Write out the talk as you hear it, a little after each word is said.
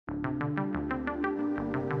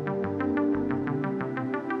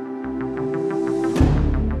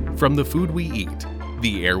From the food we eat,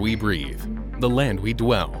 the air we breathe, the land we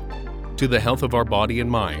dwell, to the health of our body and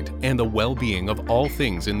mind and the well-being of all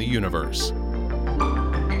things in the universe.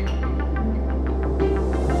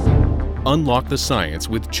 Unlock the science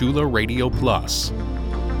with Chula Radio Plus.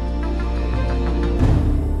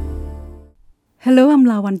 Hello, I'm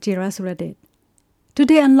Lawan Jirasuradet.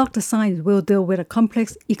 Today, Unlock the Science will deal with a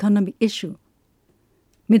complex economic issue: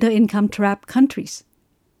 middle-income trap countries.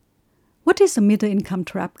 What is a middle-income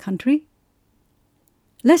trap country?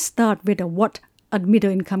 Let's start with what a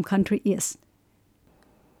middle-income country is.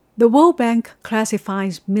 The World Bank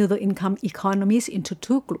classifies middle-income economies into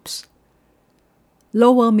two groups: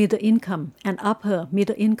 lower middle income and upper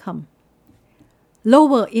middle income.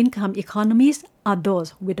 Lower income economies are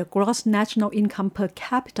those with a gross national income per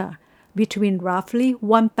capita between roughly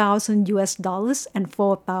 $1,000 and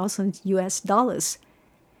 $4,000.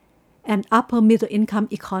 And upper middle income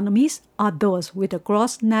economies are those with a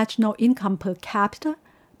gross national income per capita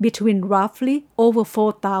between roughly over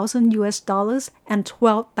 $4,000 and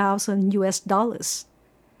 $12,000.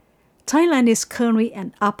 Thailand is currently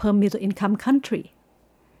an upper middle income country.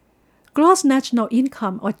 Gross national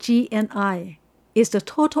income, or GNI, is the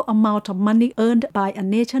total amount of money earned by a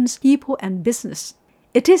nation's people and business.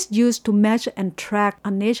 It is used to measure and track a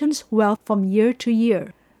nation's wealth from year to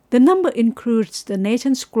year. The number includes the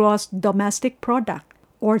nation's gross domestic product,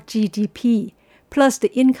 or GDP, plus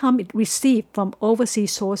the income it received from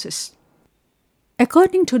overseas sources.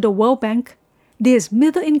 According to the World Bank, these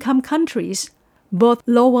middle-income countries, both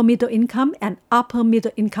lower middle income and upper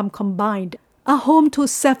middle income combined, are home to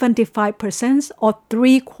 75% or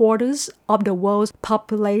 3/4 of the world's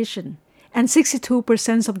population and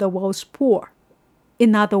 62% of the world's poor.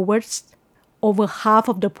 In other words, over half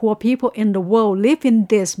of the poor people in the world live in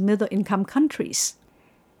these middle-income countries.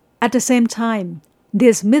 At the same time,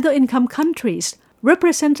 these middle-income countries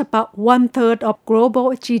represent about 1/3 of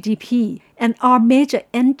global GDP and are major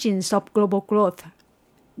engines of global growth.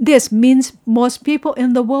 This means most people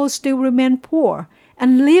in the world still remain poor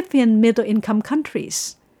and live in middle-income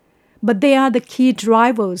countries, but they are the key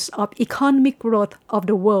drivers of economic growth of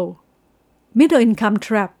the world. Middle-income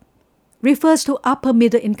trap refers to upper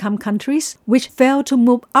middle-income countries which fail to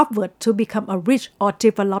move upward to become a rich or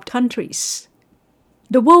developed countries.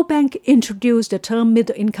 The World Bank introduced the term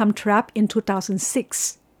middle-income trap in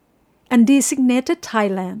 2006 and designated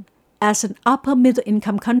Thailand as an upper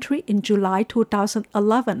middle-income country in July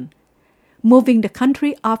 2011, moving the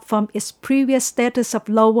country up from its previous status of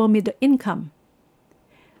lower middle income.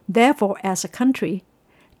 Therefore, as a country,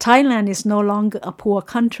 Thailand is no longer a poor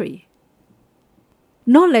country.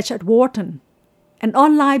 Knowledge at Wharton, an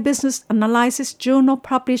online business analysis journal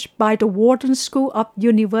published by the Wharton School of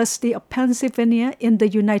University of Pennsylvania in the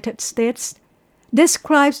United States,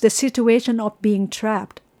 describes the situation of being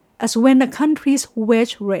trapped as when a country's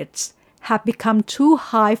wage rates have become too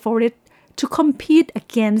high for it to compete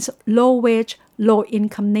against low-wage,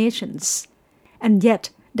 low-income nations, and yet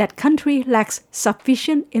that country lacks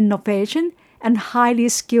sufficient innovation and highly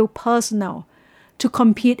skilled personnel to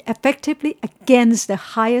compete effectively against the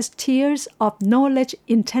highest tiers of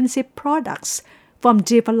knowledge-intensive products from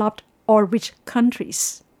developed or rich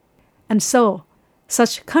countries. And so,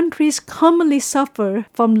 such countries commonly suffer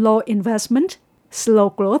from low investment,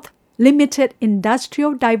 slow growth, limited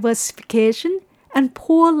industrial diversification, and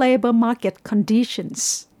poor labor market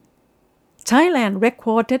conditions. Thailand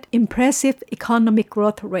recorded impressive economic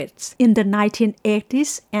growth rates in the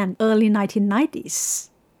 1980s and early 1990s.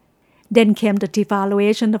 Then came the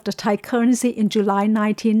devaluation of the Thai currency in July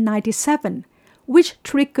 1997, which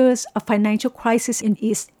triggers a financial crisis in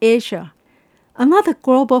East Asia. Another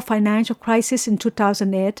global financial crisis in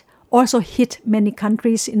 2008 also hit many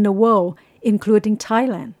countries in the world, including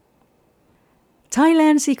Thailand.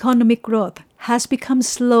 Thailand's economic growth has become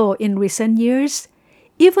slow in recent years,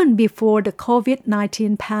 even before the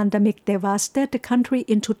COVID-19 pandemic devastated the country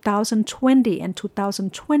in 2020 and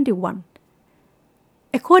 2021.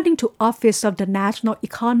 According to Office of the National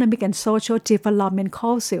Economic and Social Development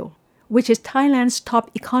Council, which is Thailand's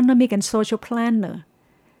top economic and social planner,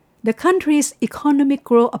 the country's economic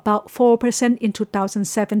grew about 4% in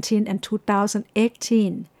 2017 and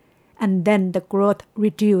 2018, and then the growth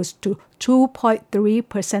reduced to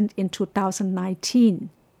 2.3% in 2019.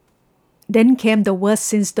 Then came the worst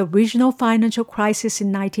since the regional financial crisis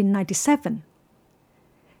in 1997.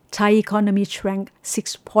 Thai economy shrank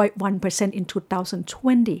 6.1% in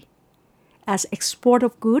 2020, as export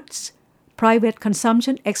of goods, private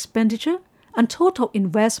consumption expenditure, and total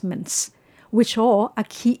investments, which all are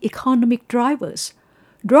key economic drivers,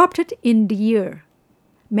 dropped in the year.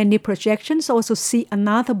 Many projections also see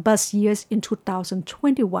another bust years in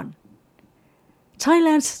 2021.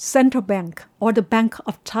 Thailand's central bank, or the Bank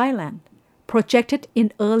of Thailand, projected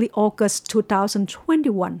in early August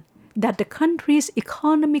 2021 that the country's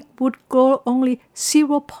economy would grow only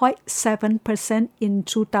 0.7% in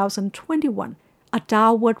 2021, a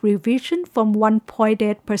downward revision from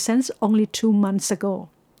 1.8% only 2 months ago.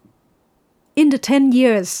 In the 10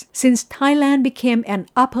 years since Thailand became an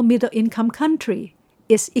upper middle income country,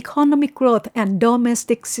 its economic growth and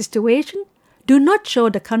domestic situation do not show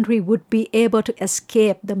the country would be able to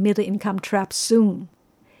escape the middle income trap soon.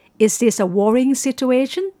 Is this a worrying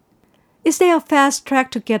situation? Is there a fast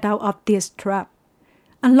track to get out of this trap?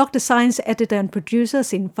 Unlock the Science editor and producer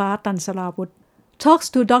Sinfa Tansarawut talks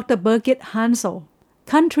to Dr. Birgit Hansl,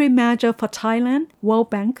 country manager for Thailand, World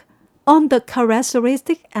Bank, on the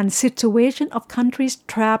characteristic and situation of countries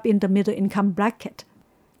trapped in the middle income bracket.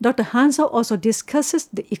 Dr. Hansl also discusses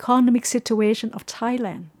the economic situation of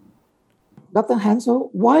Thailand. Dr. Hansl,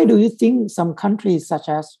 why do you think some countries such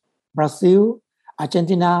as Brazil,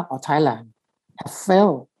 Argentina, or Thailand have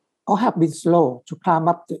failed or have been slow to climb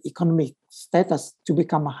up the economic status to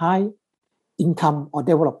become high income or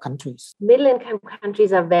developed countries? Middle-income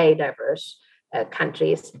countries are very diverse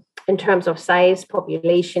countries in terms of size,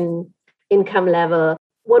 population, income level.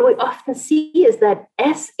 What we often see is that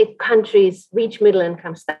as countries reach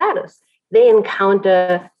middle-income status, they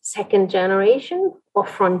encounter second-generation or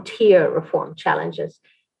frontier reform challenges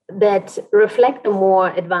that reflect a more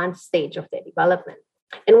advanced stage of their development.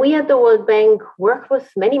 And we at the World Bank work with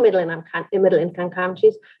many middle-income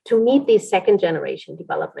countries to meet these second-generation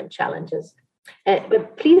development challenges.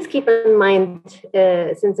 But please keep in mind,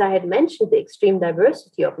 since I had mentioned the extreme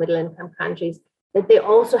diversity of middle-income countries, that they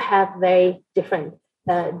also have very different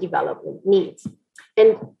development needs.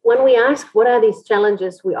 And when we ask what are these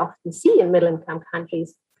challenges we often see in middle-income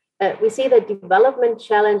countries, we see that development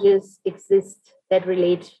challenges exist that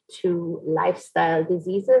relate to lifestyle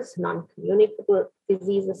diseases, non-communicable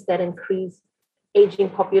diseases that increase, aging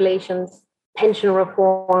populations, pension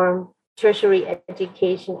reform, tertiary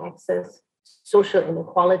education access, social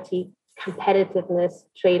inequality, competitiveness,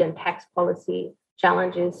 trade and tax policy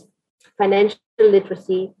challenges, financial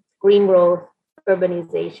literacy, green growth,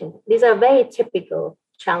 urbanization. These are very typical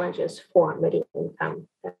challenges for a middle-income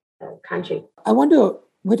country. I wonder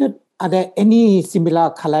whether are there any similar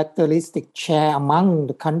characteristics shared among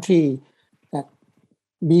the country that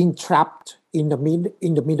being trapped in the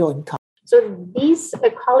middle income? So these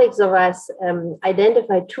colleagues of us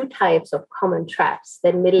identified two types of common traps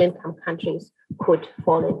that middle-income countries could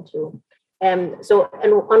fall into. So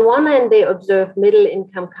on one hand, they observe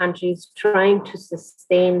middle-income countries trying to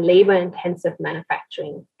sustain labor-intensive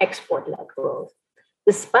manufacturing, export-led growth,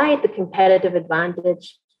 despite the competitive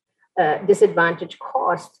disadvantage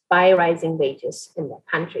caused by rising wages in their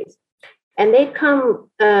countries. And they come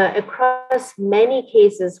across many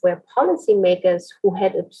cases where policymakers who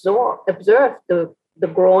had observed the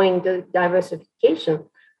growing diversification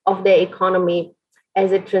of their economy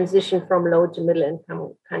as it transitioned from low to middle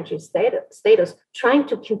income country status, trying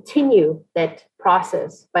to continue that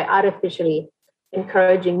process by artificially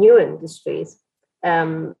encouraging new industries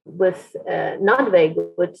with not very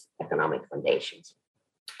good economic foundations.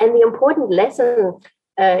 And the important lesson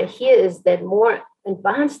here is that more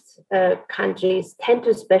advanced countries tend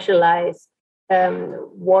to specialize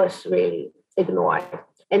was really ignored.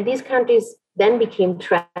 And these countries then became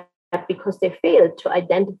trapped because they failed to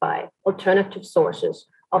identify alternative sources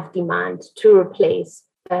of demand to replace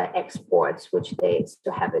exports, which they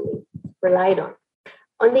so heavily relied on.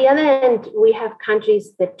 On the other hand, we have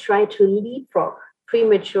countries that try to leapfrog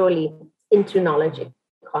prematurely into knowledge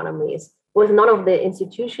economies with none of the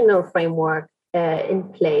institutional framework in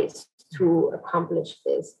place to accomplish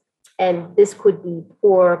this. And this could be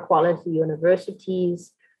poor quality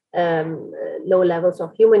universities, low levels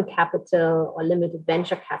of human capital or limited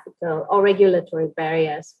venture capital or regulatory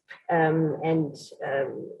barriers and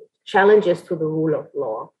challenges to the rule of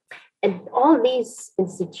law. And all these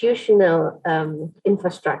institutional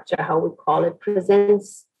infrastructure, how we call it,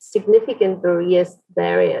 presents significant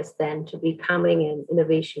barriers then to becoming an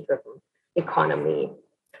innovation-driven economy.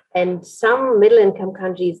 And some middle-income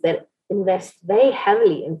countries that invest very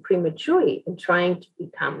heavily and prematurely in trying to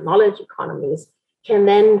become knowledge economies can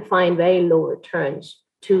then find very low returns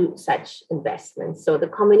to such investments. So the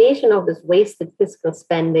combination of this wasted fiscal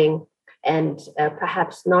spending and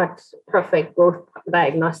perhaps not perfect growth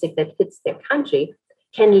diagnostic that fits their country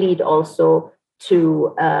can lead also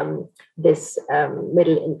to this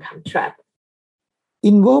middle-income trap.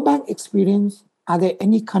 In World Bank experience, are there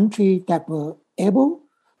any countries that were able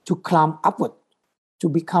to climb upward to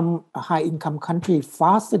become a high-income country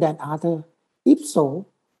faster than others? If so,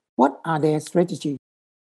 what are their strategies?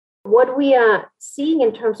 What we are seeing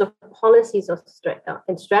in terms of policies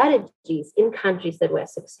and strategies in countries that were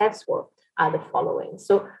successful are the following.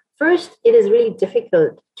 So first, it is really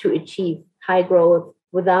difficult to achieve high growth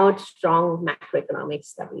without strong macroeconomic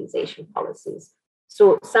stabilization policies.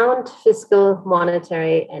 So sound fiscal,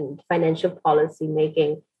 monetary, and financial policy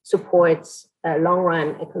making supports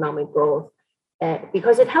long-run economic growth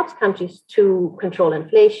because it helps countries to control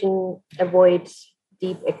inflation, avoid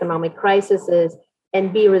deep economic crises,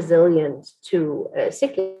 and be resilient to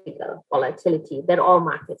cyclical volatility that all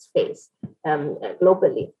markets face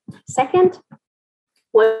globally. Second,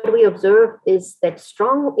 what we observe is that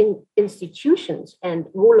strong institutions and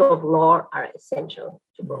rule of law are essential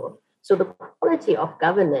to growth. So the quality of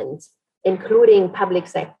governance, including public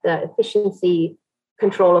sector efficiency,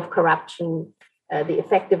 control of corruption, the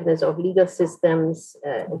effectiveness of legal systems,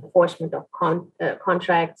 enforcement of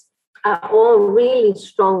contracts, are all really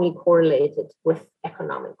strongly correlated with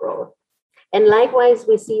economic growth. And likewise,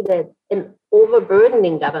 we see that an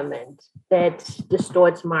overburdening government that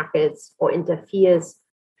distorts markets or interferes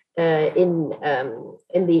in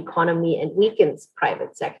the economy and weakens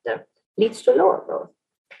private sector leads to lower growth.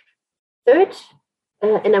 Third,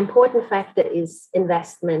 an important factor is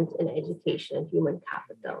investment in education and human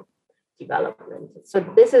capital development. So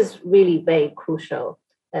this is really very crucial,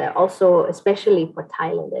 also especially for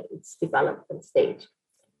Thailand at its development stage.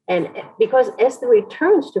 And because as the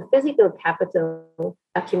returns to physical capital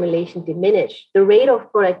accumulation diminish, the rate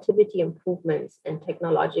of productivity improvements and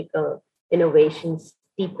technological innovations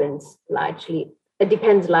depends largely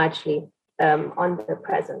on the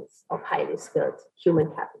presence of highly skilled human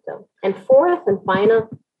capital. And fourth and final,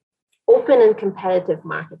 open and competitive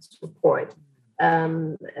market support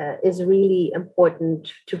is really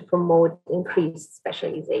important to promote increased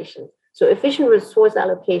specialization. So efficient resource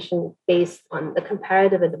allocation based on the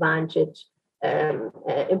comparative advantage,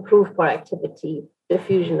 improved productivity,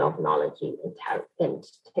 diffusion of knowledge and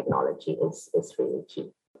technology is really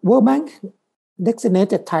key. World Bank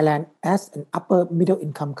designated Thailand as an upper middle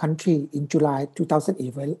income country in July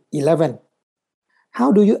 2011.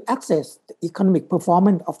 How do you assess the economic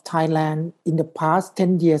performance of Thailand in the past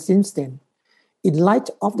 10 years since then, in light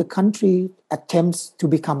of the country's attempts to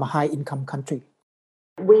become a high income country?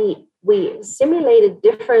 We simulated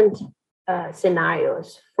different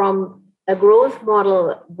scenarios, from a growth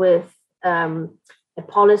model with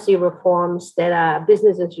policy reforms that are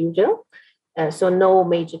business as usual, so no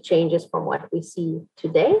major changes from what we see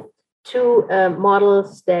today, to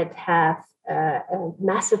models that have a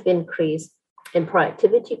massive increase in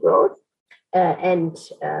productivity growth and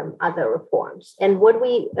other reforms. And what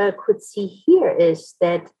we could see here is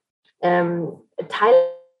that Thailand,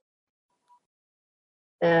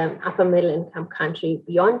 upper middle income country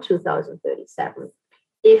beyond 2037,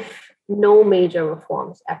 if no major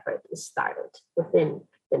reforms effort is started within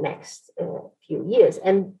the next few years.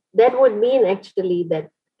 And that would mean actually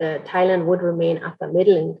that Thailand would remain upper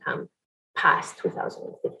middle income past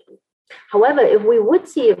 2050. However, if we would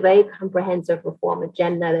see a very comprehensive reform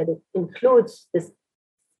agenda that includes this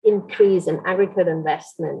increase in aggregate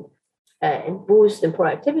investment and boost in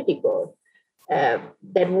productivity growth,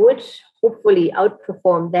 that would hopefully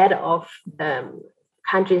outperform that of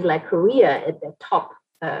countries like Korea at the top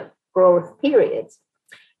growth periods.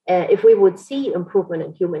 If we would see improvement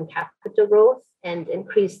in human capital growth and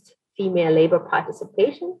increased female labor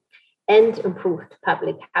participation and improved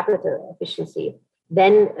public capital efficiency,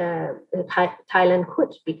 then Thailand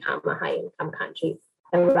could become a high-income country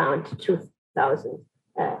around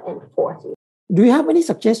 2040. Do you have any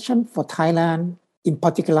suggestion for Thailand in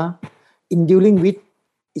particular in dealing with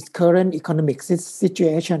its current economic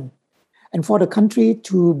situation and for the country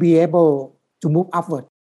to be able to move upward?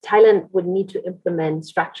 Thailand would need to implement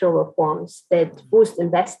structural reforms that boost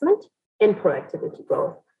investment and productivity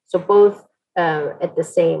growth. So both at the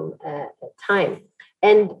same time.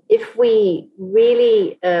 And if we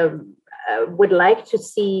really would like to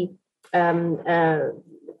see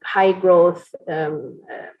high growth,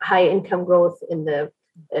 high income growth in the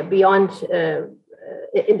beyond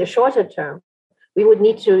in the shorter term, we would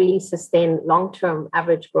need to really sustain long-term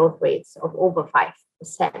average growth rates of over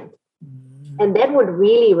 5%. And that would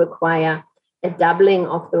really require a doubling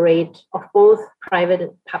of the rate of both private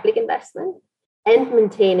and public investment and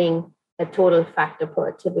maintaining a total factor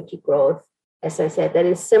productivity growth, as I said, that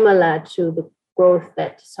is similar to the growth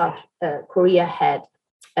that South Korea had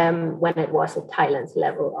when it was at Thailand's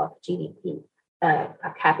level of GDP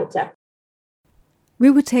per capita.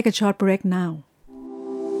 We will take a short break now.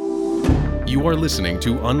 You are listening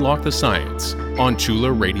to Unlock the Science on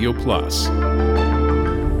Chula Radio Plus.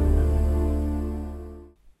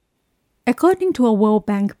 According to a World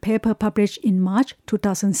Bank paper published in March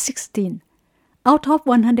 2016, out of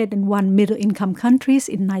 101 middle-income countries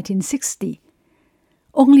in 1960,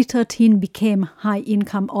 only 13 became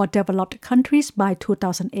high-income or developed countries by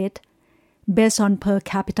 2008, based on per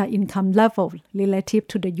capita income level relative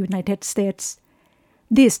to the United States.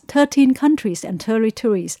 These 13 countries and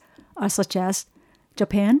territories are such as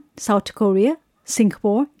Japan, South Korea,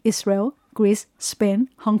 Singapore, Israel, Greece, Spain,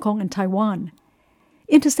 Hong Kong, and Taiwan.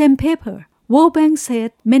 In the same paper, World Bank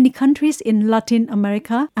said many countries in Latin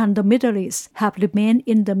America and the Middle East have remained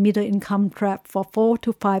in the middle-income trap for 4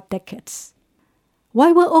 to 5 decades.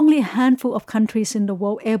 Why were only a handful of countries in the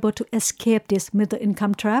world able to escape this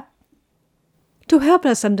middle-income trap? To help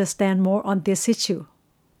us understand more on this issue,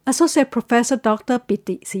 Associate Professor Dr.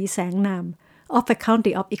 Piti Srisangnam of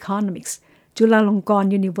Faculty of Economics, Chulalongkorn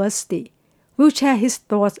University, will share his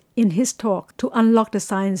thoughts in his talk to Unlock the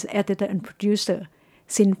Science editor and producer,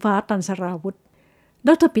 Sinfa Tansarawut.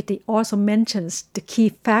 Dr. Piti also mentions the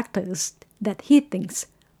key factors that he thinks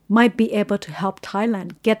might be able to help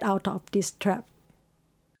Thailand get out of this trap.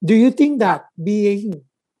 Do you think that being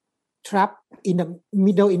trapped in a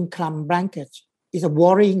middle-income bracket is a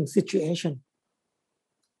worrying situation?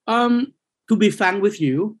 To be frank with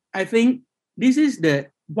you, I think this is the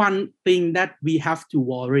one thing that we have to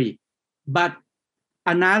worry. But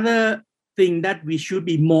another thing that we should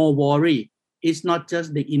be more worried is not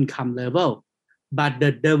just the income level, but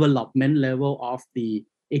the development level of the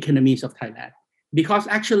economies of Thailand. Because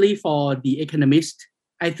actually for the economists,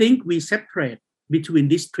 I think we separate between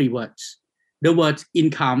these three words. The word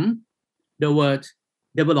income, the word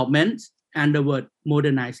development, and the word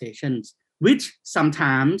modernization, which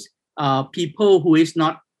sometimes people who is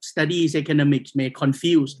not studies economics may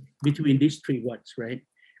confuse between these three words, right?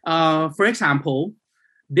 For example,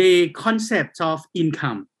 the concept of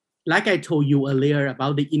income, like I told you earlier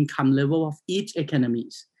about the income level of each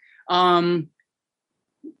economies.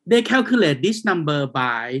 They calculate this number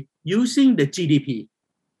by using the GDP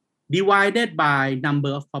divided by number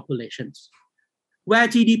of populations, where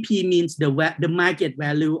GDP means the market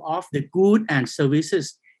value of the goods and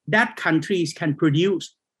services that countries can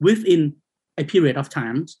produce within a period of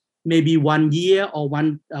time, maybe 1 year or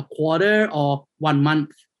one quarter or 1 month,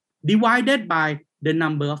 divided by the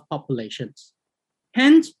number of populations.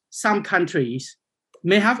 Hence, some countries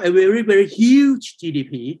may have a very, very huge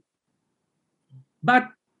GDP, but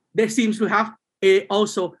they seem to have a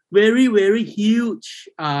also very, very huge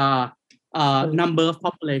number of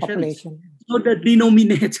populations. So the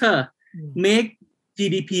denominator make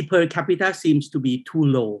GDP per capita seems to be too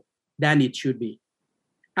low than it should be.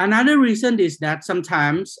 Another reason is that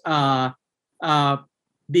sometimes the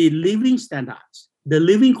living standards, the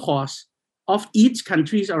living cost of each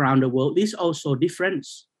countries around the world is also different,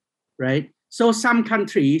 right? So some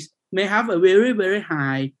countries may have a very, very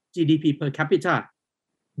high GDP per capita,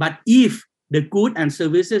 but if the goods and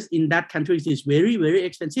services in that country is very, very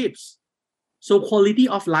expensive, so quality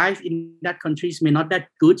of life in that countries may not that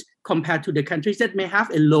good compared to the countries that may have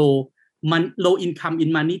a low income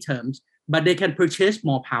in money terms, but they can purchase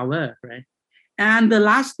more power, right? And the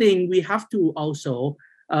last thing we have to also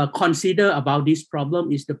consider about this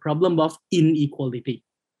problem is the problem of inequality.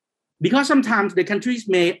 Because sometimes the countries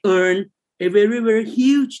may earn a very, very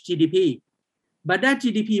huge GDP, but that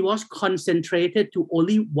GDP was concentrated to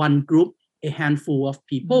only one group, a handful of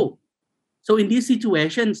people. So in these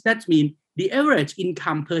situations, that means the average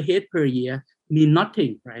income per head per year mean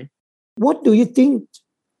nothing, right? What do you think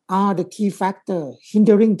are the key factors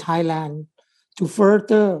hindering Thailand to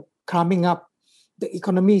further climbing up the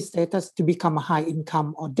economy status to become a high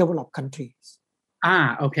income or developed countries?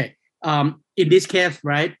 Okay. In this case,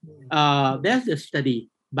 right, there's a study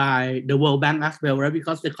by the World Bank as well, right?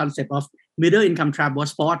 Because the concept of middle income trap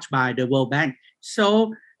was forged by the World Bank.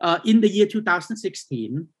 So in the year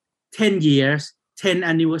 2016, 10 years, 10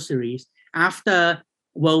 anniversaries after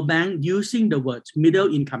World Bank using the words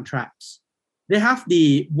middle income traps, they have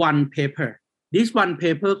the one paper. This one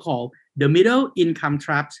paper called The Middle Income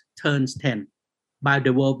Traps Turns 10 by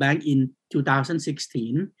the World Bank in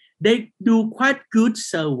 2016. They do quite good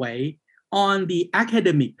survey on the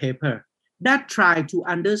academic paper that try to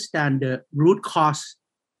understand the root cause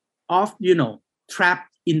of,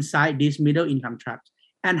 trapped inside these middle income traps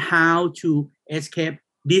and how to escape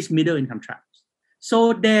these middle income traps.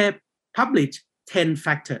 So they published 10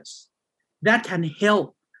 factors that can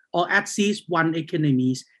help or assist one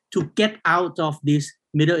economies to get out of this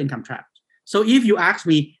middle income traps. So if you ask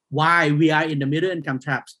me why we are in the middle income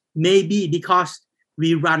traps, maybe because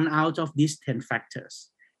we run out of these 10 factors.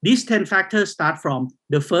 These 10 factors start from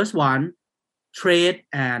the first one, trade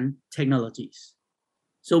and technologies.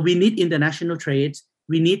 So we need international trades,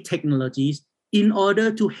 we need technologies in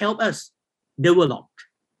order to help us develop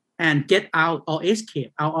and get out or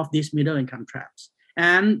escape out of these middle income traps.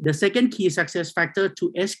 And the second key success factor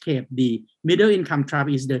to escape the middle income trap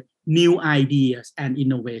is the new ideas and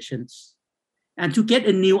innovations. And to get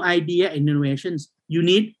a new idea and innovations, you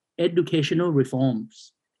need educational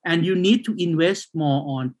reforms, and you need to invest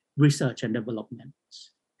more on research and development.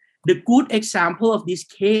 The good example of this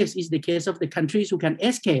case is the case of the countries who can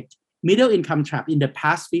escape middle income trap in the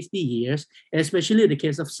past 50 years, especially the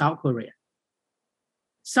case of South Korea.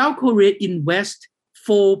 South Korea invests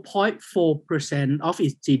 4.4% of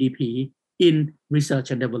its GDP in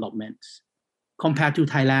research and development, compared to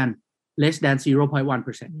Thailand, less than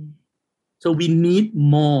 0.1%. So we need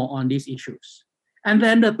more on these issues. And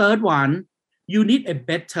then the third one, you need a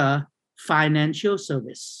better financial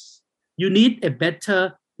service. You need a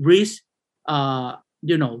better risk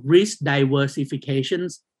diversification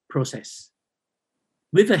process.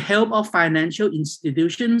 With the help of financial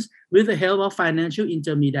institutions, with the help of financial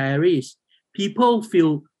intermediaries, people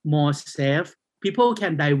feel more safe. People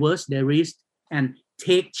can diverse their risk and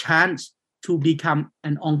take chance to become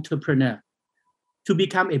an entrepreneur, to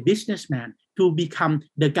become a businessman, to become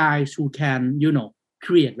the guys who can,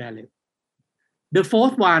 create value. The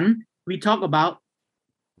fourth one, we talk about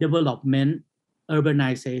development,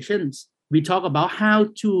 urbanizations. We talk about how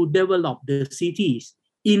to develop the cities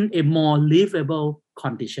in a more livable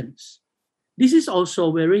conditions. This is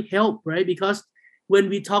also very helpful, right? Because when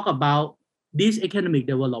we talk about this economic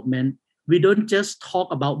development, we don't just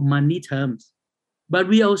talk about money terms, but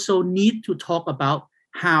we also need to talk about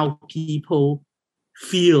how people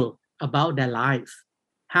feel about their life,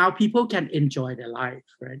 how people can enjoy their life,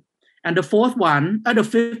 right? And the fifth one,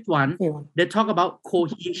 they talk about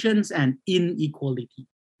cohesion and inequality.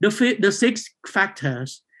 The six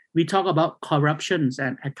factors, we talk about corruptions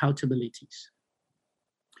and accountabilities.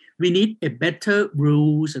 We need a better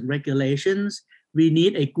rules and regulations. We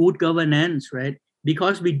need a good governance, right?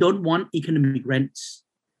 Because we don't want economic rents.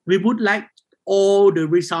 We would like all the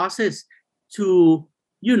resources to,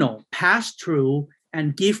 pass through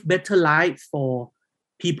and give better life for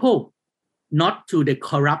people, not to the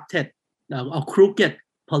corrupted or crooked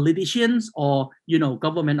politicians or,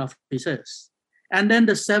 government officers. And then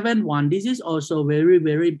the seventh one, this is also very,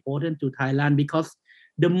 very important to Thailand because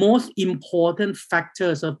the most important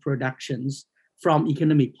factors of productions from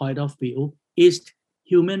economic point of view is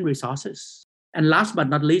human resources. And last but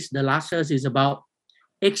not least, the last is about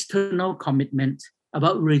external commitment,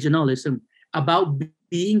 about regionalism, about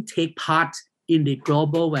take part in the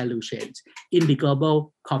global value chains, in the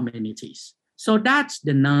global communities. So that's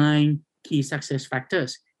the 9 key success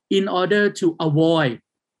factors in order to avoid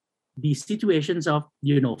the situations of,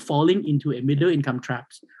 falling into a middle income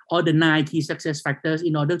traps, or the 9 key success factors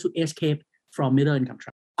in order to escape from middle income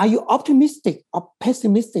traps. Are you optimistic or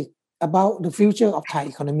pessimistic about the future of Thai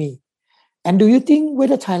economy? And do you think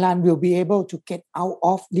whether Thailand will be able to get out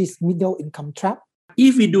of this middle income trap?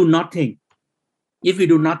 If we do nothing,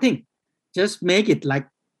 just make it like,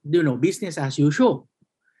 business as usual.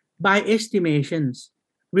 By estimations,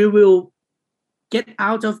 we will get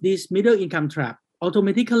out of this middle income trap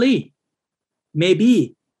automatically,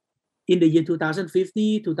 maybe in the year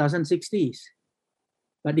 2050, 2060s.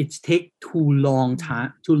 But it's take too long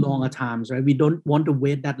a time, right? We don't want to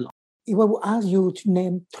wait that long. If I would ask you to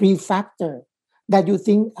name 3 factors that you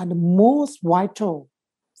think are the most vital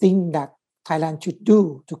thing that Thailand should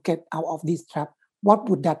do to get out of this trap, what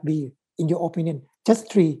would that be, in your opinion?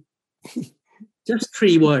 Just 3. Just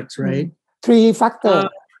 3 words, right? 3 factors.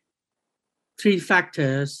 3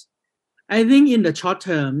 factors. I think in the short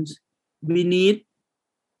terms, we need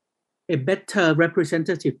a better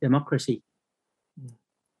representative democracy.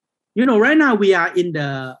 Right now we are in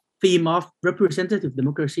the theme of representative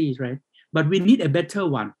democracies, right? But we need a better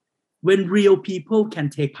one when real people can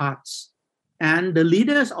take parts and the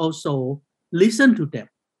leaders also listen to them.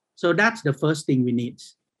 So that's the first thing we need.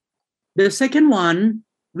 The second one,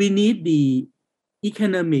 we need the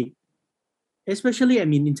economic, especially,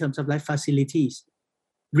 in terms of like facilities,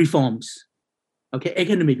 reforms, okay,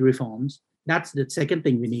 economic reforms. That's the second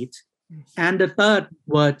thing we need. And the third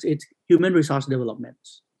word is human resource development.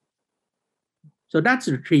 So that's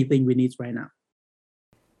the 3 things we need right now.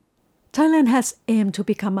 Thailand has aimed to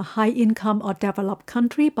become a high-income or developed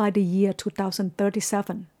country by the year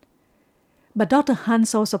 2037. But Dr.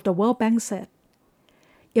 Hansl of the World Bank said,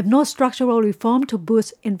 if no structural reform to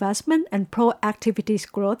boost investment and pro-activities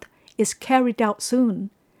growth is carried out soon,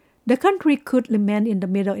 the country could remain in the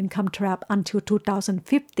middle income trap until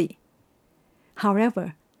 2050.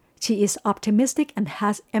 However, she is optimistic and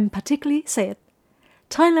has emphatically said,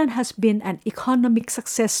 Thailand has been an economic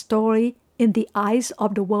success story in the eyes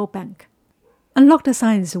of the World Bank. Unlock the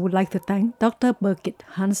Science would like to thank Dr. Birgit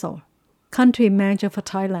Hansl, Country Manager for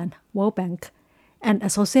Thailand, World Bank, and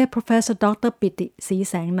Associate Professor Dr. Piti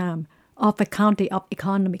Srisangnam of Faculty of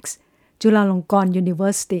Economics, Chulalongkorn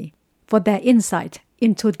University, for their insight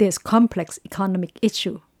into this complex economic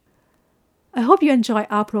issue. I hope you enjoy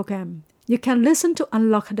our program. You can listen to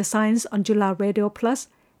Unlock the Science on Jula Radio Plus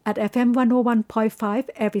at FM 101.5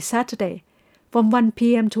 every Saturday from 1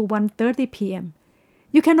 p.m. to 1:30 p.m.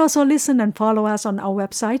 You can also listen and follow us on our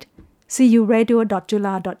website,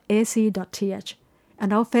 curadio.jula.ac.th,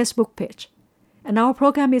 and our Facebook page. And our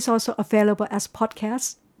program is also available as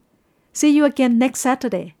podcasts. See you again next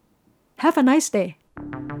Saturday. Have a nice day.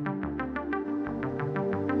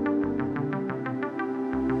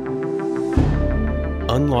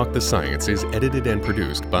 Unlock the Science is edited and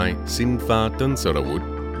produced by Sinfa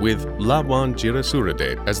Tunsarawut with Lawan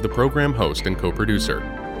Jirasuradet as the program host and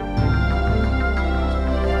co-producer.